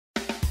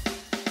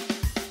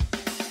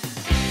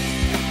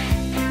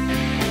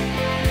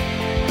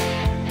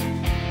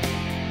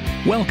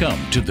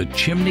Welcome to the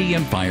Chimney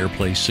and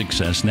Fireplace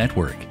Success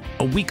Network,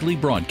 a weekly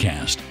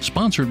broadcast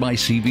sponsored by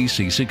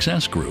CVC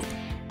Success Group,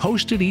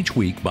 hosted each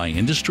week by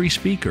industry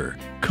speaker,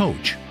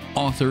 coach,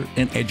 author,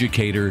 and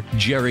educator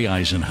Jerry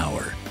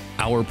Isenhour.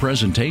 Our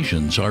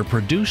presentations are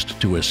produced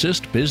to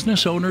assist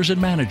business owners and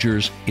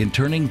managers in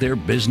turning their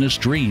business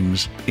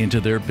dreams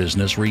into their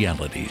business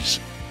realities.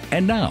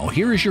 And now,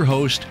 here is your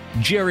host,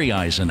 Jerry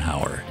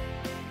Isenhour.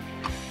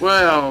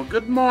 Well,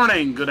 good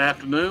morning, good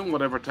afternoon,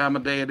 whatever time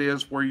of day it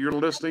is where you're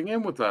listening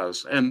in with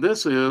us. And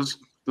this is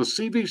the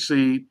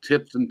CVC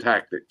Tips and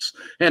Tactics.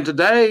 And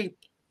today,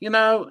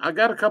 I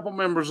got a couple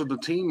members of the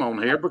team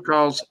on here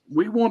because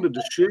we wanted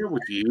to share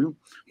with you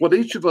what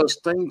each of us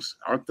thinks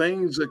are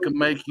things that can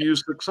make you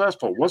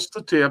successful. What's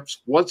the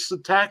tips? What's the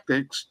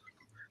tactics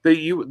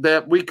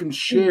that we can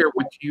share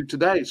with you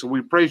today? So we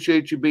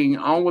appreciate you being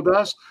on with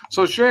us.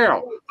 So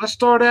Sheryl, let's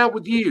start out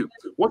with you.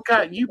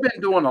 You've been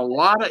doing a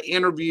lot of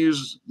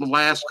interviews the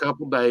last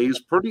couple of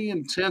days, pretty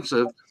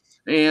intensive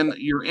in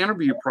your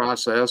interview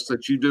process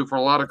that you do for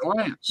a lot of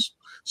clients.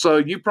 So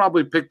you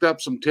probably picked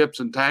up some tips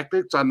and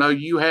tactics. I know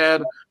you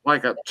had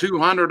like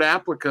 200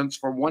 applicants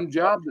for one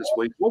job this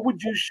week. What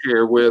would you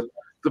share with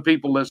the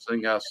people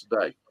listening to us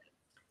today?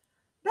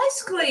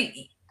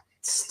 Basically,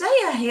 stay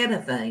ahead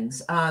of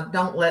things.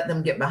 Don't let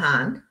them get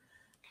behind.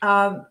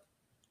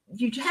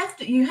 You have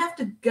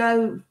to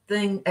go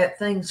at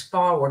things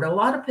forward. A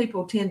lot of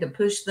people tend to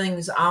push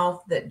things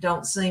off that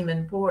don't seem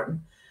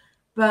important.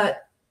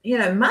 But,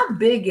 my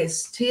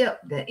biggest tip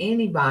to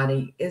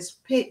anybody is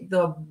pick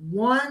the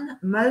one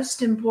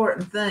most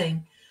important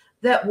thing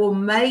that will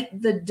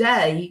make the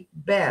day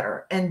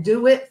better and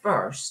do it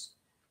first.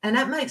 And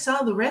that makes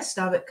all the rest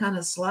of it kind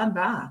of slide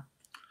by.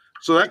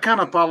 So that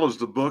kind of follows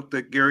the book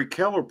that Gary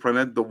Keller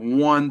printed, The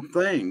One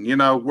Thing,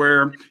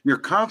 where you're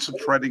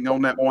concentrating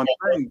on that one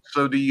thing.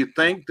 So do you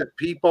think that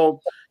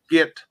people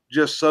get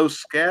just so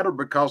scattered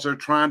because they're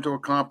trying to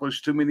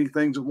accomplish too many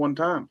things at one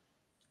time?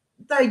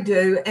 They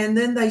do. And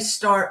then they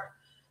start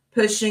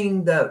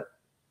pushing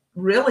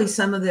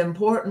some of the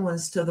important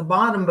ones to the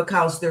bottom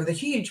because they're the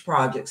huge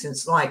projects.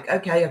 It's like,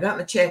 okay, I got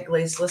my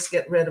checklist. Let's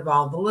get rid of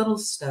all the little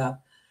stuff.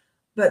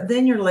 But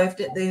then you're left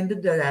at the end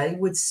of the day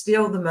with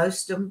still the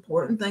most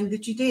important thing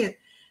that you did.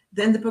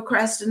 Then the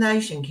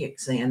procrastination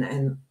kicks in.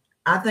 And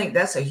I think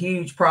that's a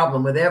huge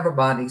problem with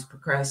everybody's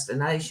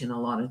procrastination a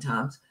lot of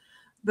times.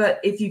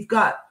 But if you've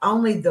got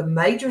only the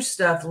major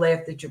stuff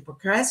left that you're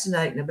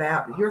procrastinating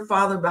about, you're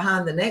farther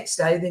behind the next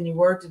day than you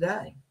were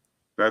today.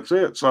 That's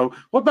it. So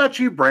what about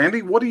you,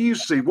 Brandi? What do you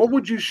see? What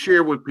would you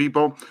share with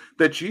people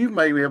that you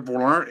may have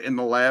learned in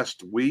the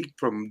last week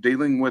from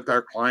dealing with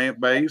our client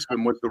base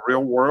and with the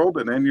real world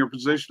and in your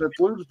position at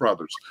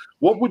Fluesbrothers?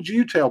 What would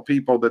you tell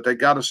people that they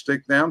got to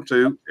stick down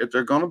to if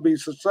they're going to be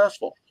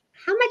successful?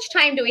 How much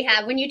time do we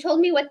have? When you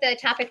told me what the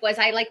topic was,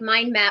 I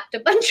mind mapped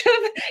a bunch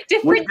of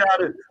different. We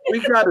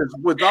got it.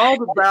 With all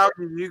the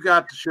value you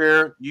got to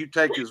share, you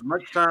take as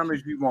much time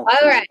as you want.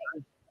 All right.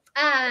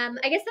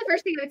 I guess the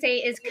first thing I would say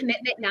is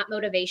commitment, not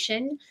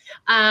motivation.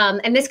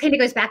 And this kind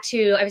of goes back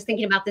to, I was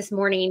thinking about this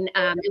morning,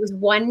 it was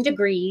 1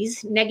 degree,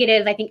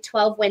 negative, I think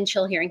 12 wind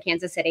chill here in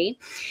Kansas City.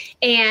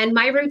 And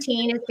my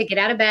routine is to get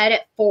out of bed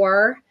at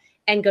 4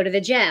 and go to the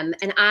gym.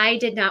 And I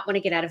did not want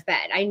to get out of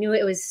bed. I knew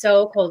it was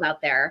so cold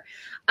out there.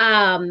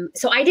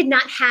 So I did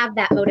not have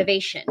that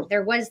motivation.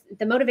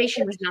 The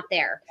motivation was not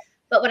there.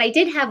 But what I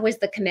did have was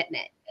the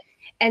commitment.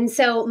 And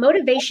so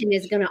motivation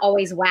is going to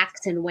always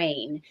wax and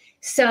wane.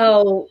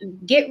 So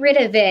get rid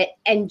of it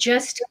and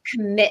just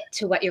commit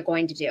to what you're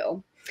going to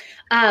do.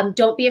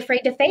 Don't be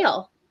afraid to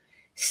fail.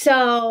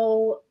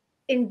 So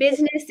in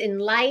business, in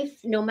life,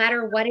 no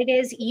matter what it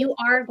is, you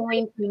are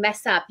going to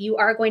mess up. You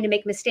are going to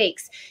make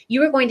mistakes.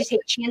 You are going to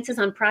take chances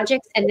on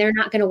projects and they're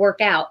not going to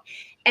work out.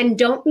 And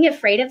don't be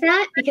afraid of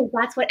that because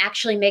that's what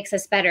actually makes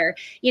us better.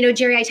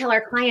 Jerry, I tell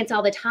our clients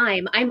all the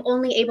time, I'm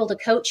only able to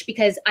coach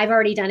because I've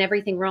already done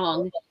everything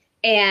wrong.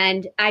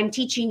 And I'm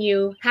teaching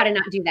you how to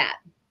not do that.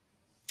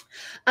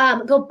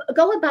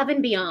 Go above and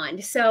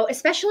beyond. So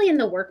especially in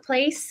the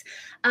workplace,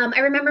 I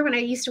remember when I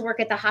used to work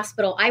at the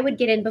hospital, I would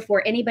get in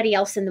before anybody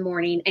else in the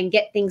morning and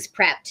get things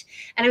prepped.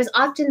 And I was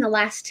often the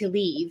last to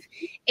leave.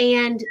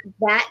 And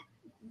that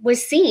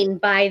was seen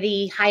by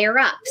the higher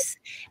ups.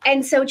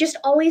 And so just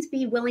always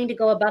be willing to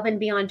go above and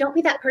beyond. Don't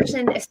be that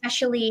person,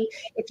 especially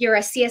if you're a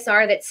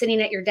CSR that's sitting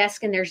at your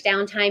desk and there's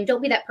downtime.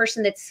 Don't be that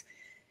person that's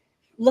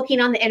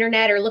looking on the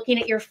internet or looking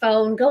at your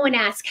phone. Go and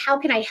ask, how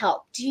can I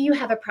help? Do you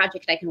have a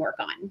project I can work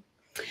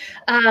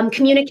on?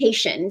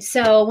 Communication.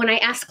 So when I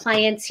ask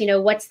clients,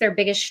 what's their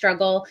biggest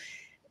struggle?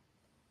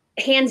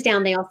 Hands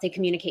down, they all say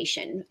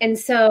communication. And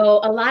so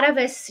a lot of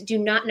us do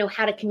not know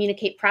how to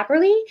communicate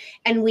properly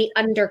and we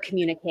under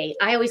communicate.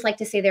 I always like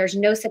to say there's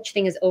no such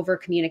thing as over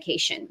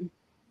communication.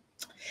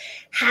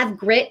 Have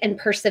grit and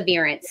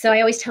perseverance. So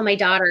I always tell my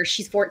daughter,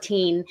 she's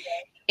 14,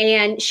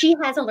 and she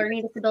has a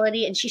learning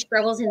disability and she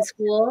struggles in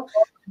school,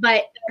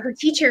 but her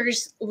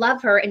teachers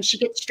love her and she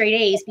gets straight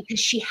A's because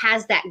she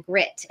has that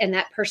grit and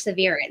that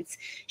perseverance.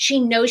 She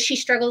knows she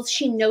struggles.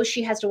 She knows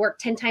she has to work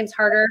 10 times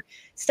harder,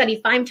 study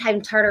 5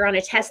 times harder on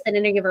a test than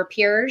any of her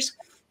peers,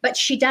 but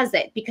she does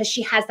it because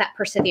she has that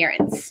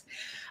perseverance.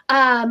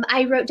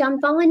 I wrote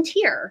down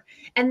volunteer,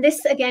 and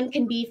this again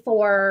can be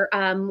for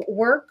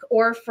work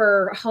or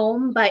for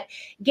home, but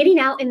getting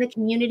out in the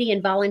community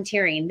and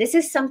volunteering. This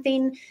is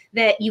something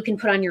that you can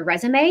put on your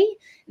resume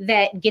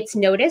that gets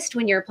noticed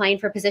when you're applying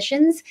for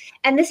positions.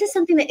 And this is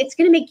something that it's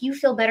going to make you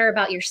feel better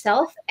about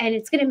yourself, and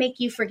it's going to make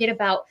you forget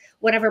about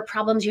whatever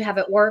problems you have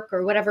at work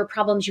or whatever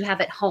problems you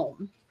have at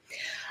home.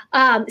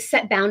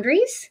 Set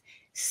boundaries.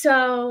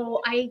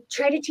 So I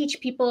try to teach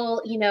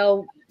people,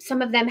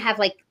 some of them have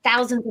like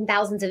thousands and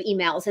thousands of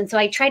emails. And so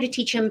I try to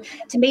teach them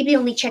to maybe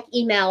only check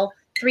email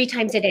 3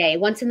 times a day,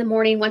 once in the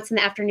morning, once in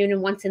the afternoon,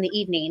 and once in the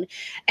evening.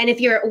 And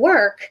if you're at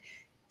work,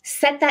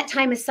 set that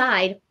time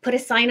aside, put a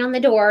sign on the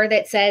door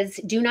that says,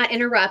 do not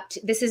interrupt.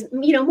 This is,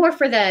 more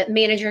for the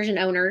managers and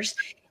owners,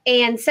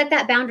 and set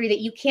that boundary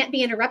that you can't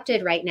be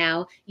interrupted right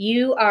now.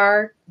 You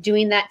are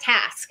doing that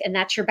task, and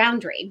that's your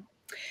boundary.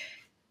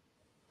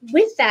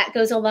 With that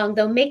goes along,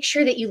 though, make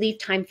sure that you leave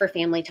time for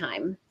family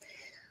time.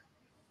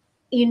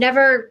 You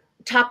never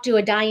talk to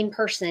a dying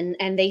person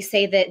and they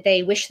say that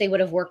they wish they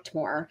would have worked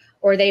more,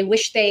 or they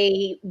wish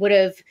they would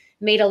have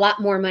made a lot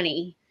more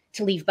money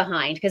to leave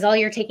behind, because all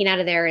you're taking out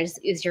of there is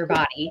your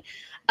body,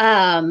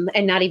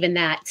 and not even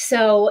that.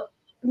 So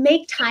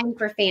make time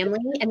for family,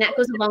 and that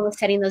goes along with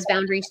setting those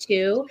boundaries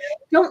too.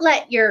 Don't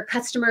let your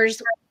customers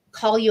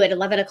call you at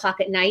 11 o'clock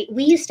at night.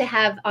 We used to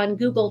have on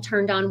Google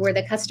turned on where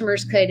the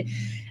customers could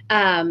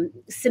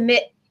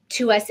submit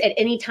to us at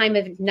any time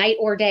of night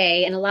or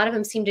day. And a lot of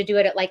them seem to do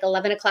it at like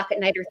 11 o'clock at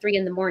night or 3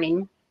 in the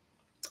morning,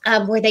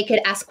 where they could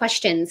ask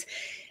questions,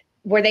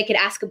 where they could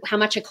ask how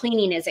much a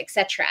cleaning is,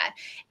 etc.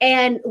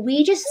 And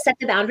we just set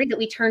the boundary that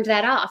we turned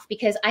that off,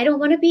 because I don't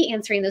want to be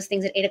answering those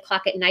things at 8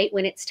 o'clock at night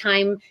when it's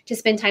time to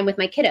spend time with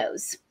my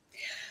kiddos.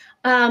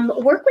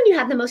 Work when you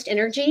have the most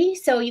energy.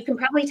 So you can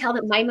probably tell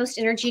that my most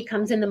energy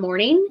comes in the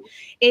morning.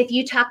 If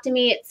you talk to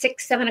me at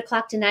 6, 7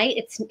 o'clock tonight,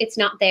 it's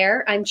not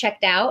there. I'm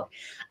checked out.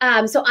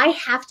 So I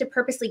have to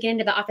purposely get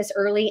into the office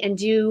early and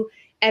do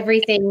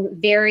everything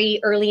very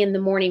early in the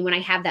morning when I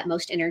have that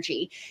most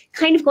energy.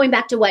 Kind of going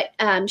back to what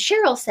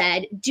Sheryl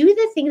said, do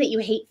the thing that you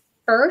hate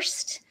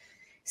first.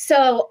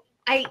 So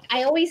I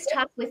always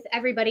talk with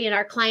everybody and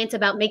our clients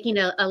about making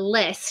a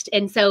list.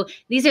 And so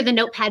these are the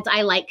notepads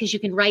I like, because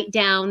you can write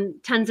down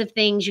tons of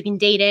things. You can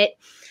date it.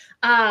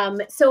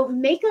 So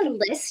make a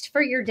list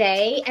for your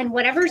day, and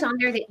whatever's on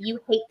there that you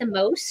hate the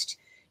most,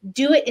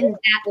 do it in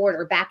that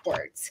order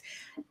backwards.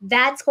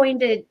 That's going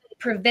to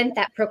prevent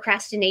that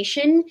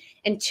procrastination.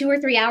 And 2 or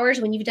 3 hours,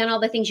 when you've done all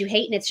the things you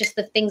hate and it's just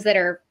the things that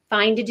are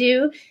fine to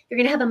do, you're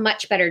going to have a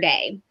much better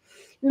day.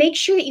 Make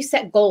sure that you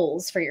set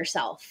goals for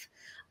yourself.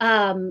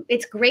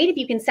 It's great if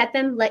you can set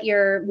them, let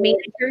your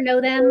manager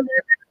know them,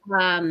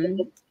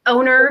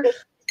 owner,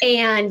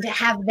 and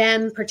have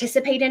them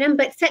participate in them,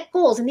 but set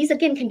goals. And these,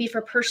 again, can be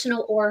for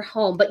personal or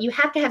home, but you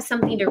have to have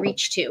something to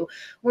reach to.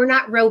 We're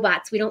not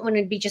robots. We don't want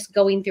to be just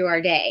going through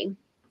our day.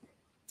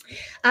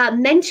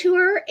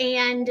 Mentor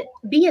and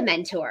be a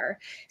mentor.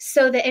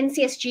 So the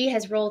NCSG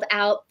has rolled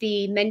out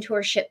the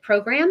mentorship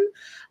program.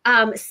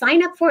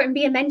 Sign up for it and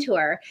be a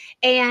mentor.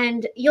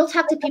 And you'll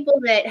talk to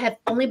people that have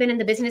only been in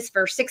the business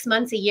for 6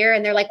 months, a year,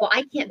 and they're like, well,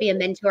 I can't be a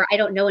mentor. I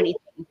don't know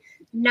anything.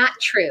 Not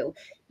true.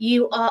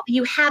 You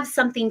have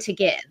something to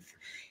give.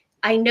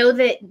 I know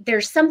that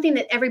there's something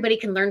that everybody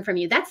can learn from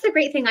you. That's the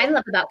great thing I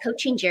love about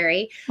coaching,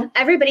 Jerry.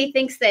 Everybody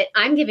thinks that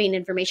I'm giving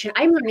information.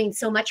 I'm learning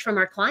so much from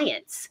our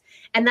clients.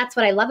 And that's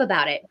what I love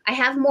about it. I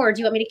have more. Do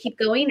you want me to keep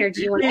going, or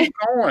do you want to keep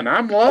going?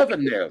 I'm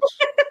loving this.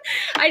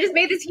 I just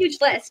made this huge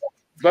list.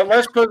 But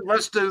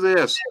let's do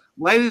this.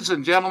 Ladies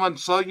and gentlemen,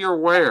 so you're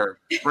aware.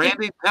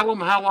 Brandi, tell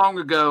them how long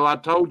ago I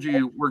told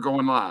you we're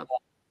going live.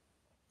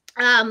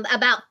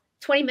 About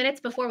 20 minutes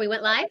before we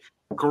went live.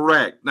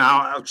 Correct.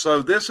 Now,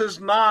 so this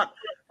is not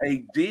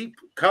a deep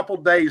couple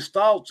days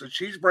thoughts that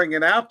she's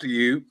bringing out to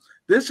you.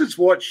 This is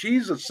what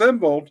she's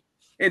assembled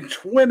in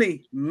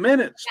 20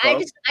 minutes.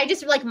 I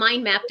just like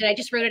mind mapped it. I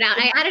just wrote it out.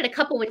 I added a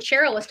couple when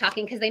Sheryl was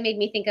talking because they made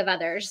me think of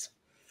others.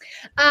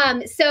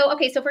 So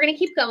if we're going to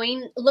keep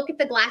going, look at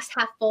the glass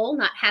half full,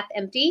 not half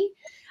empty.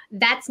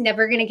 That's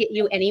never going to get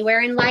you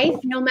anywhere in life.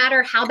 No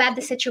matter how bad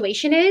the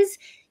situation is,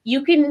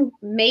 you can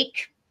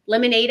make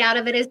lemonade out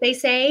of it, as they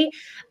say.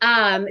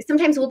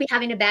 Sometimes we'll be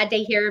having a bad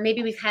day here.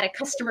 Maybe we've had a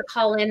customer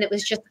call in that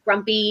was just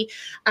grumpy.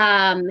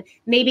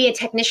 Maybe a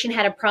technician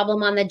had a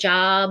problem on the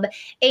job.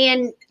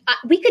 And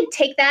we could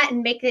take that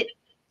and make it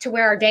to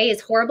where our day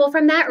is horrible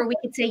from that. Or we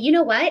could say, you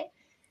know what?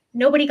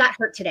 Nobody got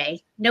hurt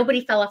today.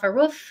 Nobody fell off a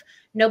roof.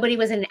 Nobody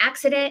was in an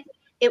accident.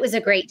 It was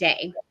a great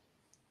day.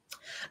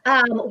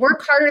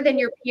 Work harder than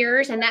your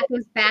peers. And that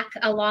goes back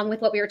along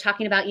with what we were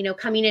talking about,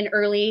 coming in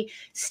early,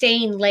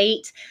 staying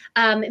late.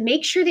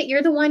 Make sure that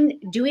you're the one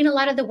doing a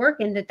lot of the work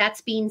and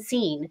that's being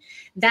seen.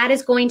 That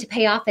is going to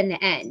pay off in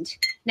the end.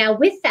 Now,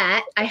 with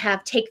that, I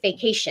have take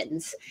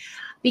vacations.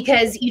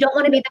 because you don't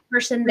want to be the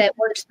person that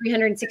works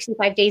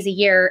 365 days a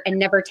year and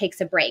never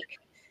takes a break.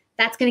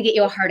 That's going to get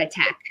you a heart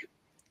attack.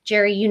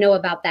 Jerry, you know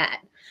about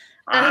that.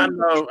 I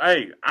know.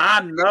 Hey,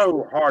 I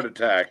know heart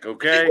attack.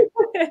 Okay.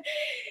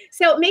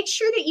 So make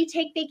sure that you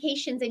take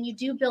vacations and you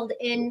do build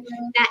in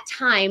that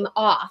time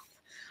off.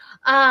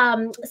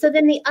 So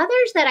then the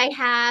others that I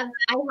have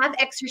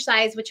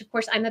exercise, which of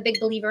course I'm a big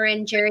believer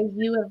in. Jerry,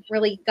 you have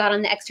really got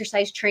on the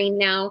exercise train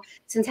now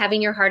since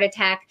having your heart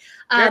attack.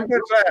 Check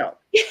this out.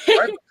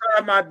 Right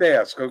beside my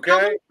desk, okay?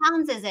 How many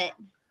pounds is it?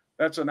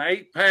 That's an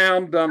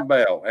 8-pound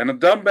dumbbell. And a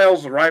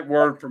dumbbell's the right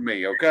word for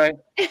me, okay?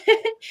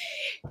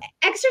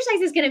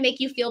 Exercise is going to make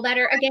you feel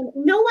better. Again,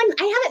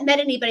 I haven't met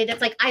anybody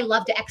that's like, I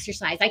love to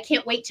exercise. I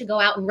can't wait to go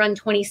out and run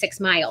 26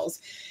 miles.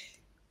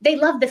 They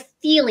love the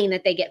feeling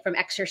that they get from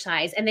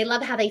exercise, and they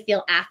love how they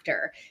feel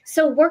after.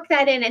 So work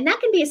that in. And that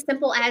can be as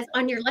simple as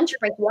on your lunch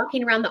break,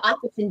 walking around the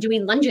office and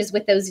doing lunges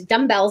with those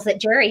dumbbells that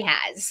Jerry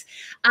has.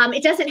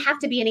 It doesn't have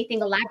to be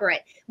anything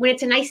elaborate. When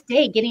it's a nice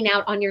day, getting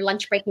out on your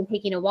lunch break and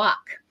taking a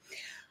walk.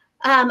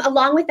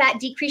 Along with that,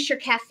 decrease your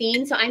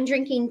caffeine. So I'm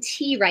drinking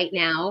tea right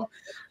now.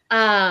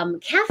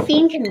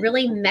 Caffeine can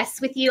really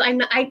mess with you.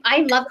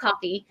 I love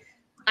coffee.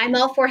 I'm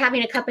all for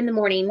having a cup in the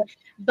morning.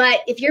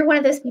 But if you're one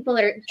of those people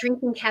that are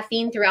drinking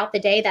caffeine throughout the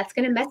day, that's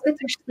going to mess with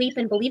your sleep.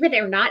 And believe it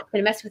or not, it's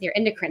going to mess with your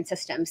endocrine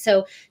system.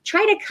 So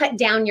try to cut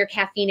down your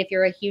caffeine if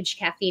you're a huge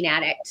caffeine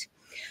addict.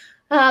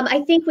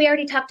 I think we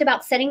already talked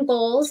about setting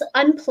goals,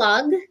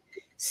 unplug.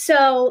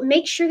 So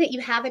make sure that you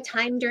have a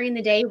time during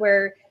the day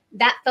where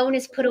that phone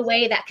is put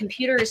away, that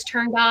computer is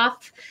turned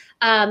off,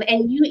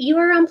 and you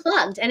are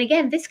unplugged. And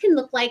again, this can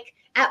look like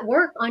at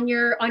work on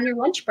your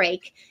lunch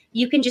break.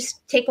 You can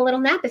just take a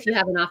little nap if you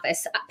have an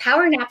office.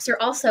 Power naps are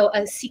also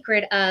a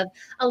secret of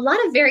a lot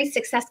of very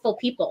successful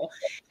people.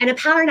 And a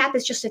power nap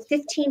is just a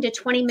 15 to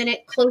 20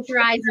 minute, close your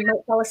eyes, you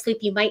might fall asleep,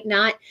 you might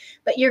not,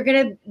 but you're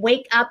going to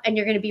wake up and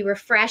you're going to be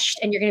refreshed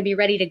and you're going to be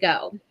ready to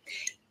go.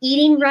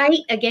 Eating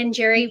right. Again,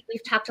 Jerry,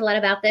 we've talked a lot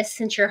about this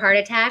since your heart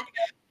attack.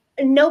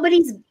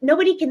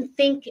 Nobody can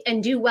think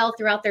and do well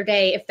throughout their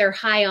day if they're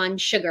high on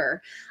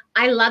sugar.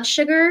 I love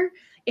sugar.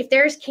 If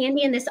there's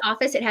candy in this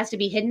office, it has to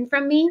be hidden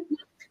from me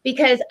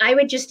because I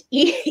would just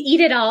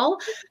eat it all.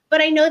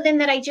 But I know then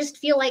that I just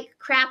feel like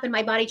crap and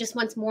my body just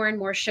wants more and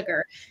more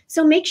sugar.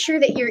 So make sure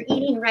that you're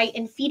eating right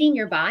and feeding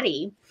your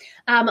body.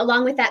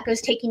 Along with that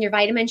goes taking your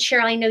vitamins.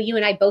 Sheryl, I know you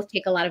and I both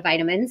take a lot of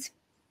vitamins.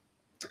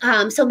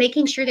 So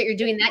making sure that you're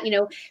doing that,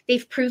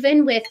 they've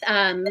proven with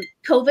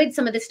COVID,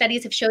 some of the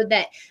studies have showed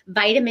that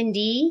vitamin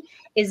D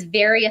is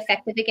very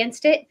effective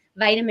against it,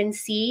 vitamin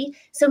C.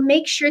 So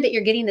make sure that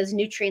you're getting those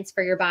nutrients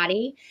for your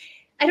body.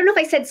 I don't know if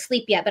I said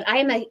sleep yet, but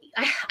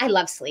I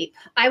love sleep.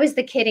 I was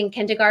the kid in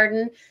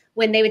kindergarten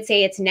when they would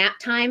say it's nap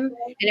time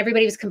and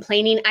everybody was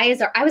complaining. I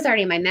was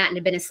already in my mat and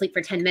had been asleep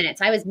for 10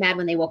 minutes. I was mad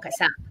when they woke us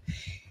up.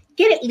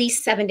 Get at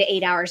least 7 to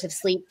 8 hours of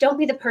sleep. Don't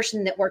be the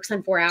person that works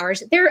on 4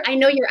 hours. I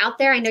know you're out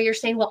there. I know you're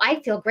saying, well,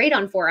 I feel great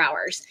on 4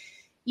 hours.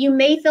 You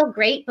may feel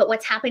great, but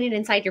what's happening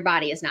inside your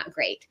body is not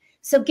great.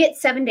 So get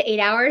 7 to 8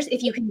 hours.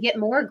 If you can get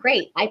more,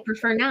 great. I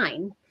prefer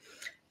 9.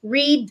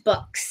 Read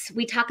books.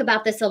 We talk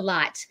about this a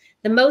lot.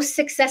 The most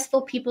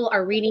successful people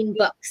are reading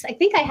books. I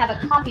think I have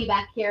a copy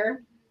back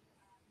here.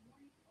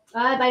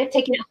 I might have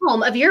taken it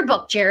home of your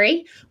book,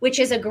 Jerry, which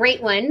is a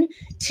great one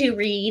to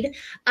read.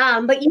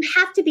 But you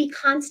have to be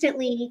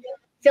constantly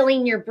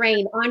filling your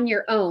brain on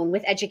your own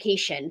with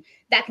education.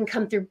 That can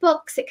come through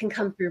books. It can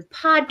come through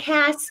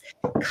podcasts.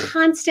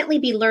 Constantly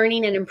be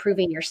learning and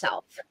improving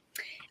yourself.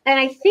 And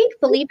I think,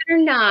 believe it or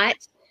not,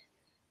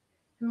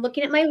 I'm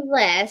looking at my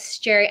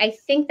list, Jerry. I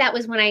think that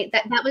was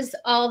that was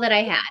all that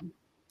I had.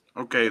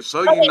 Okay,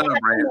 so Brand.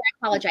 I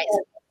apologize.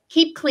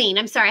 Keep clean.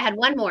 I'm sorry. I had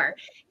one more.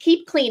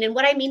 Keep clean. And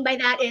what I mean by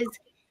that is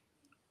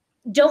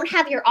don't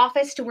have your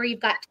office to where you've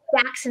got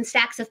stacks and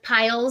stacks of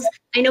piles.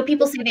 I know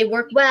people say they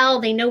work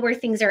well. They know where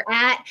things are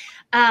at.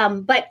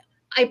 But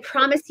I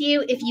promise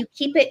you, if you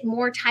keep it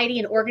more tidy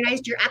and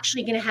organized, you're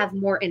actually going to have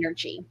more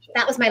energy.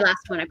 That was my last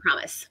one, I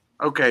promise.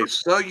 Okay,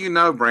 so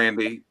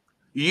Brandi,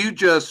 you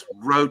just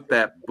wrote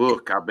that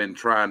book I've been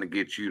trying to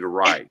get you to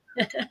write.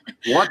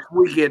 Once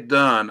we get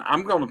done,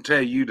 I'm going to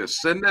tell you to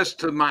send this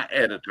to my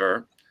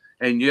editor.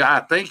 And I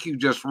think you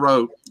just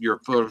wrote your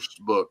first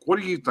book. What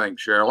do you think,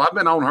 Sheryl? I've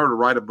been on her to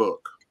write a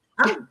book.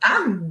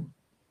 I'm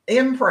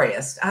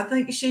impressed. I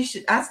think she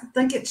should. I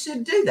think it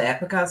should do that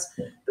because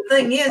the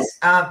thing is,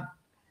 a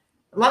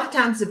lot of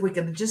times if we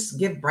could just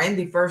give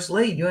Brandi first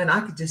lead, you and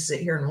I could just sit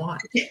here and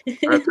watch.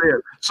 That's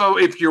it. So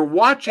if you're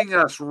watching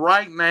us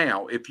right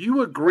now, if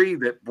you agree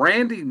that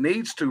Brandi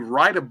needs to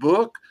write a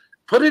book,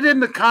 put it in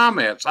the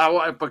comments.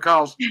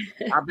 Because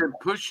I've been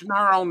pushing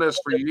her on this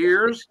for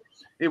years.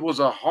 It was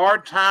a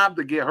hard time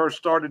to get her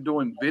started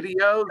doing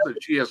videos, and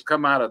she has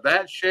come out of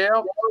that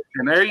shell.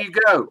 And there you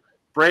go.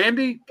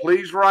 Brandi,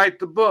 please write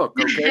the book,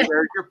 okay? There's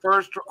your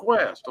first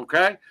request,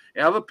 okay?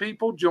 Other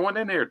people join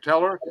in here.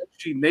 Tell her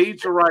she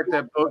needs to write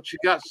that book. She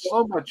got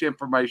so much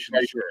information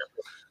to share.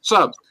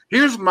 So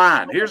here's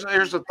mine. Here's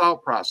the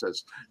thought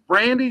process.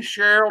 Brandi,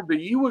 Sheryl, do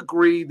you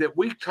agree that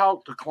we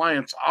talk to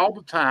clients all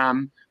the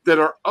time that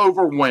are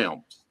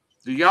overwhelmed.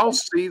 Do y'all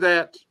see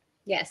that?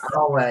 Yes.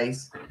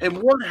 Always. And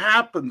what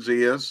happens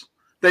is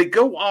they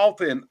go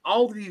off in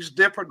all these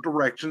different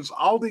directions,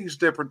 all these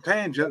different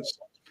tangents,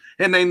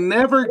 and they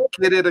never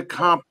get it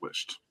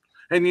accomplished.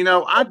 And, you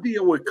know, I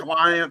deal with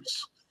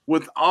clients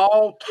with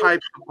all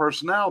types of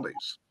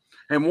personalities.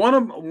 And one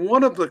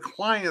of the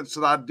clients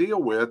that I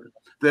deal with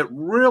that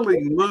really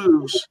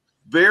moves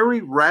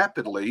very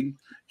rapidly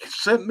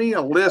sent me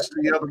a list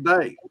the other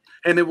day.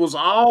 And it was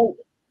all,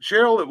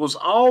 Sheryl, it was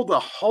all the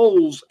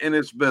holes in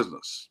its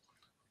business.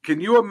 Can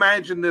you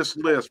imagine this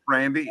list,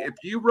 Brandi? If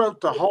you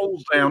wrote the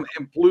holes down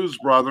in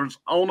Fluesbrothers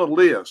on a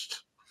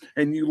list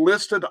and you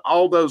listed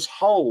all those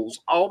holes,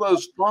 all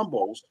those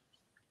fumbles,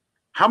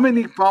 how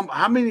many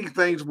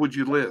things would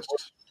you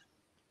list?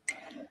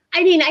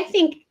 I mean, I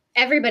think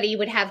everybody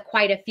would have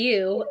quite a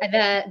few.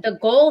 The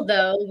goal,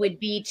 though, would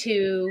be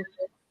to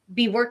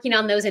be working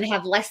on those and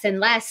have less and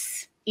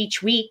less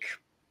each week.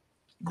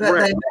 But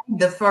Correct. they made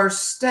the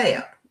first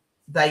step.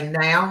 They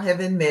now have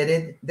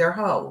admitted their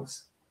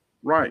holes.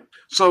 Right.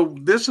 So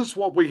this is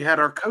what we had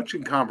our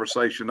coaching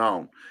conversation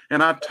on.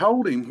 And I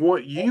told him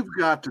what you've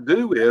got to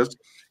do is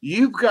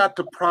you've got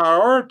to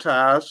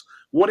prioritize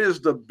what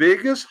is the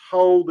biggest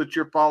hole that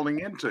you're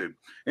falling into.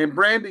 And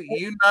Brandi,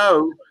 you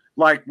know,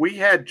 like we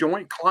had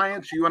joint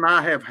clients, you and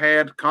I have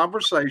had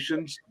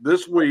conversations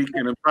this week.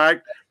 And in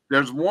fact,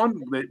 there's one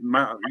that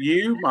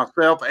you,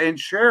 myself, and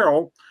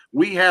Sheryl,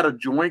 we had a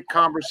joint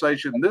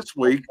conversation this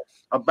week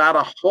about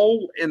a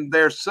hole in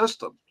their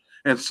system.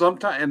 And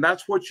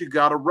that's what you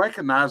got to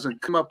recognize and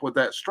come up with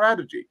that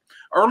strategy.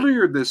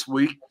 Earlier this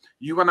week,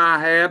 you and I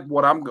had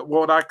what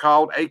I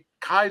called a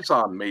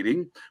Kaizen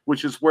meeting,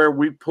 which is where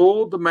we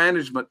pulled the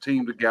management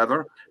team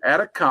together at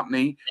a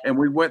company and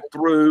we went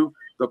through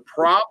the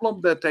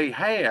problem that they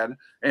had,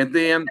 and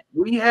then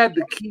we had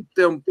to keep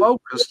them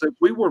focused that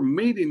we were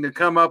meeting to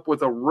come up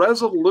with a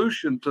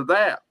resolution to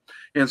that.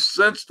 And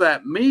since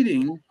that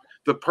meeting,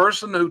 the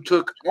person who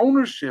took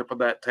ownership of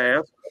that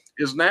task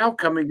is now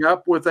coming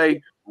up with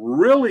a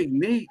really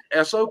neat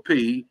SOP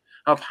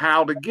of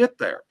how to get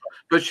there.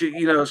 But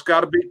you know, it's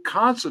got to be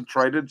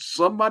concentrated.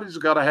 Somebody's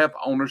got to have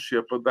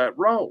ownership of that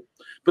role.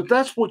 But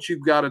that's what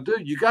you've got to do.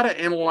 You got to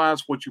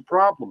analyze what your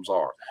problems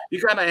are.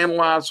 You got to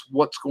analyze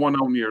what's going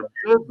on in your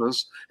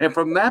business. And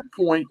from that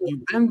point,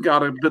 you then got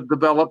to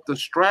develop the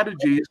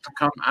strategies to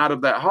come out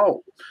of that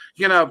hole.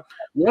 You know,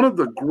 one of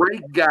the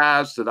great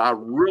guys that I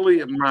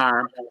really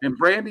admire, and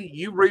Brandi,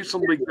 you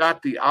recently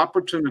got the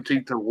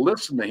opportunity to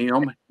listen to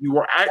him. You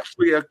were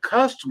actually a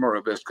customer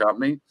of this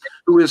company,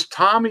 who is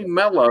Tommy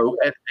Mello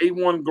at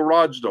A1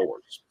 Garage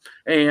Doors.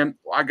 And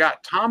I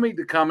got Tommy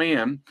to come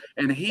in,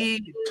 and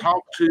he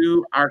talked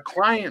to our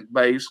client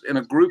base in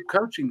a group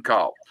coaching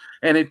call.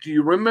 And if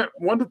you remember,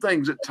 one of the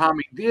things that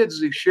Tommy did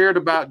is he shared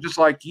about, just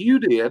like you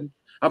did,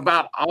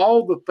 about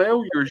all the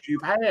failures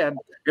you've had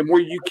and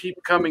where you keep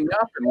coming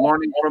up and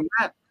learning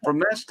from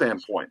that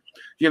standpoint.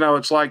 You know,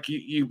 it's like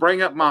you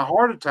bring up my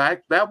heart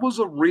attack. That was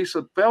a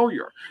recent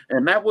failure,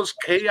 and that was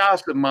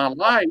chaos in my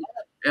life.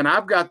 And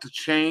I've got to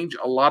change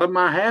a lot of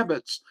my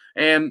habits.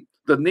 And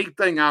the neat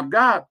thing I've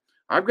got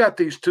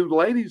these two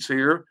ladies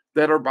here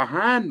that are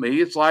behind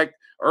me. It's like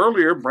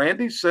earlier,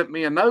 Brandi sent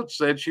me a note,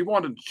 said she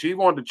wanted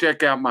to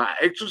check out my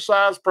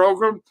exercise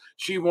program.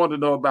 She wanted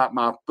to know about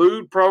my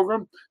food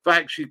program. In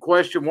fact, she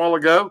questioned a while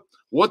ago,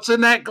 what's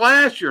in that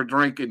glass you're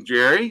drinking,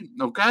 Jerry?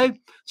 Okay.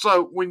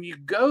 So when you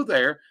go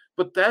there,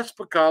 but that's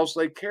because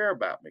they care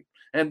about me.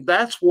 And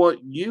that's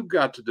what you've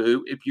got to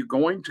do if you're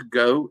going to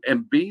go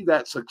and be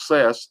that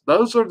success.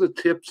 Those are the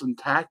tips and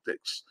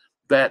tactics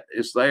that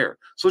is there.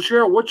 So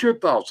Sheryl, what's your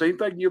thoughts?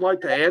 Anything you'd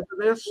like to add to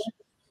this?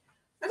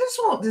 I just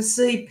want to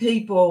see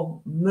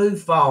people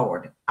move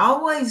forward.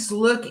 Always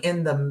look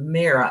in the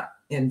mirror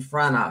in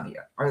front of you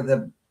or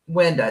the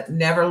window.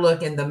 Never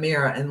look in the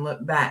mirror and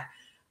look back.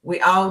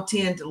 We all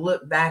tend to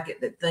look back at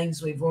the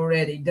things we've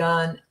already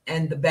done.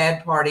 And the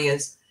bad part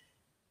is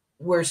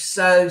we're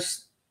so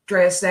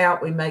stressed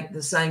out, we make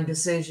the same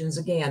decisions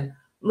again.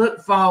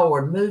 Look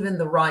forward, move in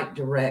the right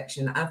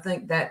direction. I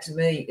think that to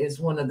me is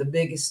one of the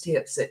biggest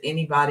tips that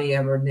anybody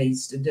ever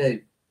needs to do.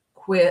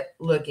 Quit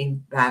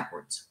looking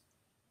backwards.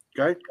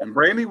 Okay. And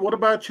Brandi, what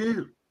about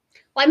you?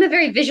 Well, I'm a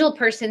very visual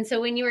person. So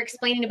when you were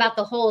explaining about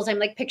the holes, I'm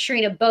like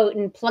picturing a boat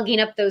and plugging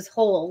up those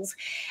holes.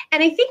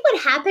 And I think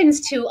what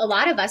happens to a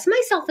lot of us,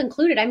 myself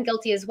included, I'm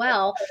guilty as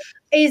well,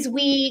 is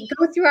we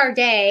go through our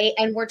day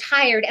and we're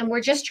tired and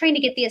we're just trying to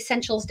get the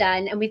essentials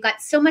done. And we've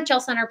got so much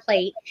else on our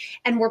plate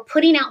and we're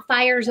putting out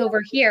fires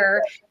over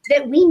here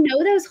that we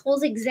know those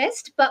holes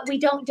exist, but we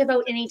don't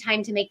devote any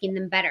time to making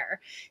them better.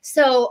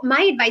 So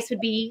my advice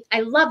would be,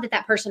 I love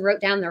that person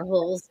wrote down their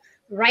holes.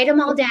 Write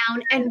them all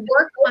down and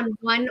work on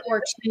one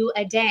or two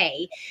a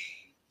day.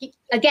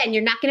 Again,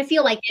 you're not going to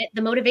feel like it.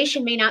 The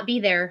motivation may not be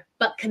there,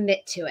 but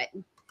commit to it.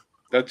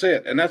 That's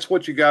it. And that's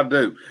what you got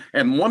to do.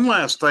 And one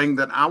last thing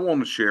that I want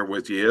to share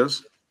with you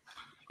is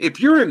if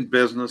you're in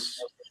business,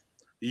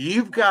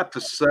 you've got to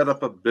set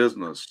up a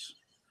business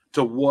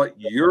to what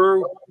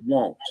you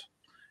want.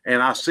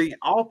 And I see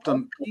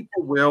often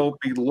people will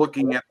be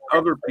looking at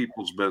other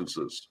people's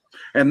businesses,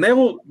 and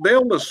they'll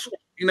just,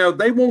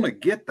 they want to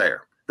get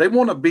there. They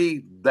want to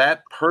be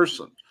that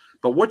person.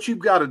 But what you've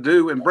got to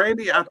do, and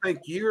Brandi, I think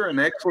you're an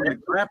excellent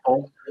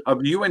example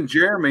of you and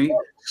Jeremy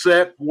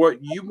set what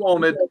you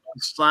wanted the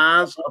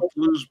size of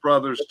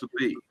Fluesbrothers to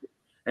be.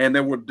 And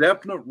there were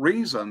definite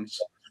reasons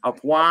of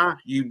why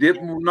you did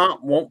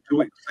not want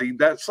to exceed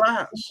that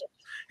size.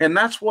 And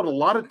that's what a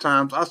lot of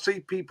times I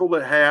see people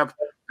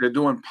they're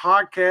doing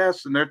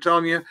podcasts and they're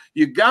telling you,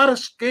 you got to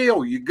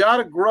scale, you got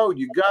to grow,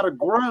 you got to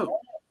grow.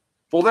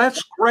 Well,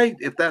 that's great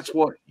if that's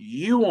what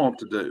you want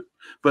to do,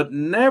 but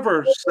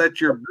never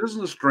set your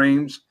business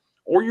dreams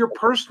or your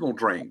personal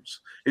dreams.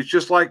 It's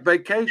just like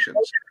vacations.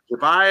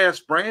 If I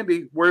ask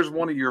Brandi, where's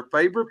one of your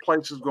favorite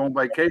places to go on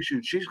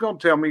vacation, she's going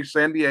to tell me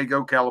San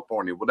Diego,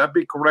 California. Would that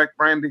be correct,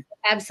 Brandi?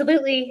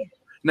 Absolutely.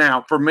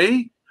 Now, for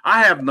me,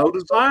 I have no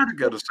desire to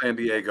go to San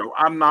Diego.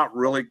 I'm not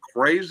really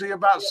crazy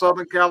about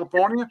Southern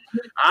California.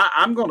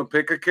 I'm going to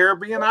pick a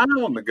Caribbean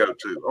island to go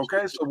to.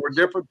 Okay, so we're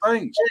different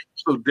things,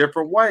 so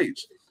different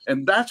ways.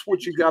 And that's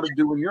what you got to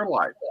do in your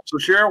life. So,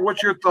 Sheryl,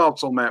 what's your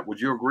thoughts on that? Would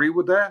you agree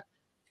with that?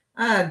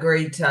 I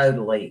agree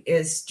totally.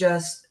 It's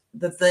just,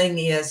 the thing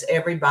is,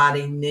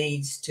 everybody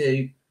needs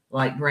to,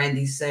 like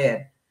Brandi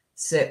said,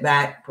 sit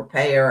back,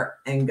 prepare,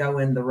 and go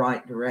in the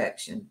right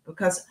direction,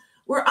 because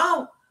we're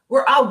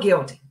all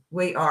guilty.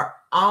 We are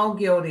all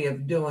guilty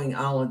of doing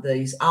all of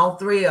these. All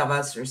three of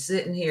us are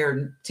sitting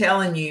here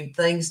telling you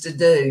things to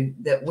do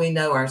that we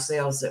know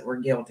ourselves that we're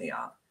guilty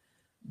of.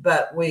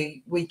 But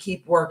we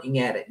keep working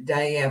at it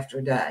day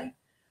after day.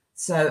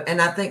 So,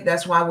 and I think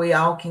that's why we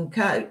all can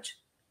coach.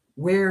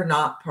 We're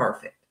not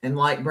perfect. And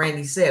like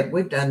Brandi said,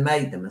 we've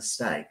made the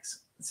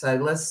mistakes.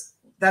 So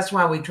that's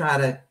why we try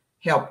to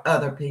help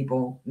other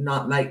people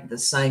not make the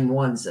same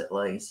ones, at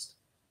least.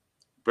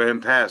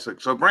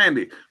 Fantastic. So,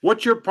 Brandi,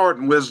 what's your part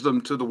in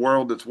wisdom to the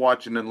world that's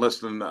watching and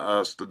listening to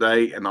us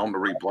today and on the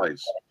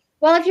replays?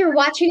 Well, if you're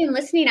watching and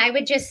listening, I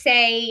would just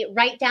say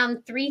write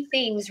down 3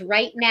 things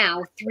right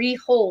now, 3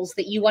 holes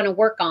that you want to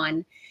work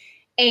on.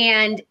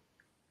 And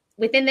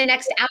within the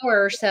next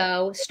hour or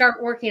so,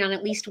 start working on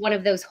at least one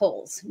of those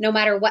holes, no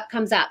matter what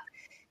comes up.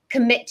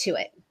 Commit to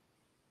it.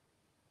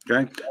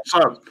 Okay.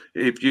 So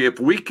if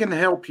we can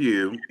help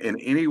you in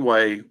any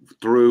way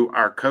through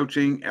our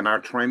coaching and our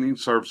training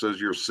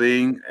services, you're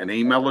seeing an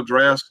email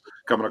address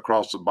coming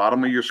across the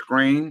bottom of your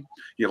screen.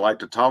 You'd like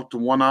to talk to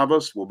one of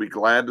us, we'll be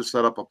glad to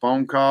set up a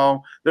phone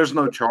call. There's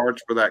no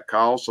charge for that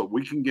call, so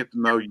we can get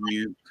to know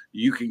you.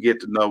 You can get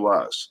to know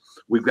us.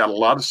 We've got a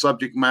lot of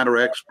subject matter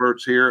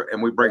experts here,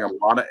 and we bring a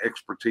lot of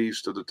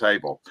expertise to the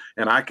table.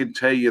 And I can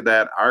tell you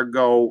that our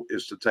goal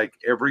is to take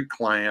every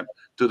client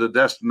to the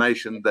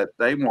destination that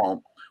they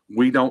want.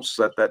 We don't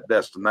set that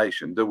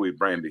destination, do we,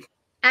 Brandi?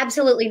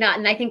 Absolutely not.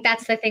 And I think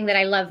that's the thing that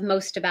I love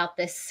most about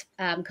this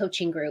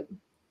coaching group.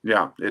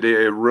 Yeah,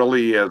 it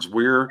really is.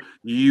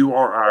 You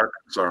are our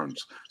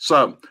concerns.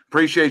 So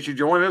appreciate you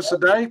joining us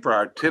today for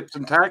our tips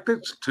and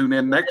tactics. Tune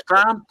in next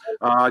time.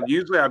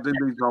 Usually I do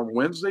these on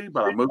Wednesday,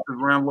 but I moved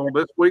it around a little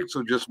this week.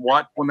 So just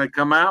watch when they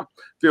come out.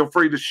 Feel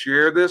free to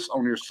share this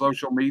on your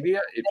social media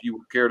if you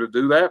would care to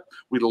do that.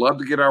 We'd love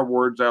to get our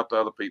words out to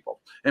other people.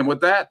 And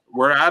with that,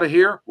 we're out of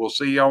here. We'll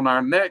see you on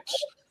our next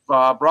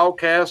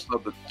broadcast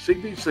of the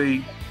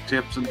CVC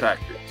Tips and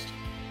Tactics.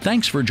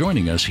 Thanks for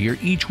joining us here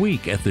each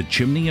week at the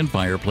Chimney and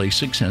Fireplace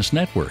Success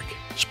Network,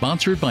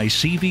 sponsored by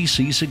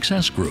CVC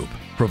Success Group,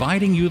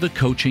 providing you the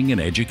coaching and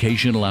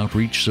educational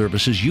outreach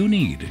services you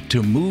need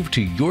to move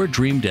to your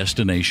dream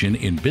destination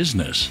in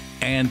business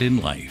and in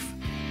life.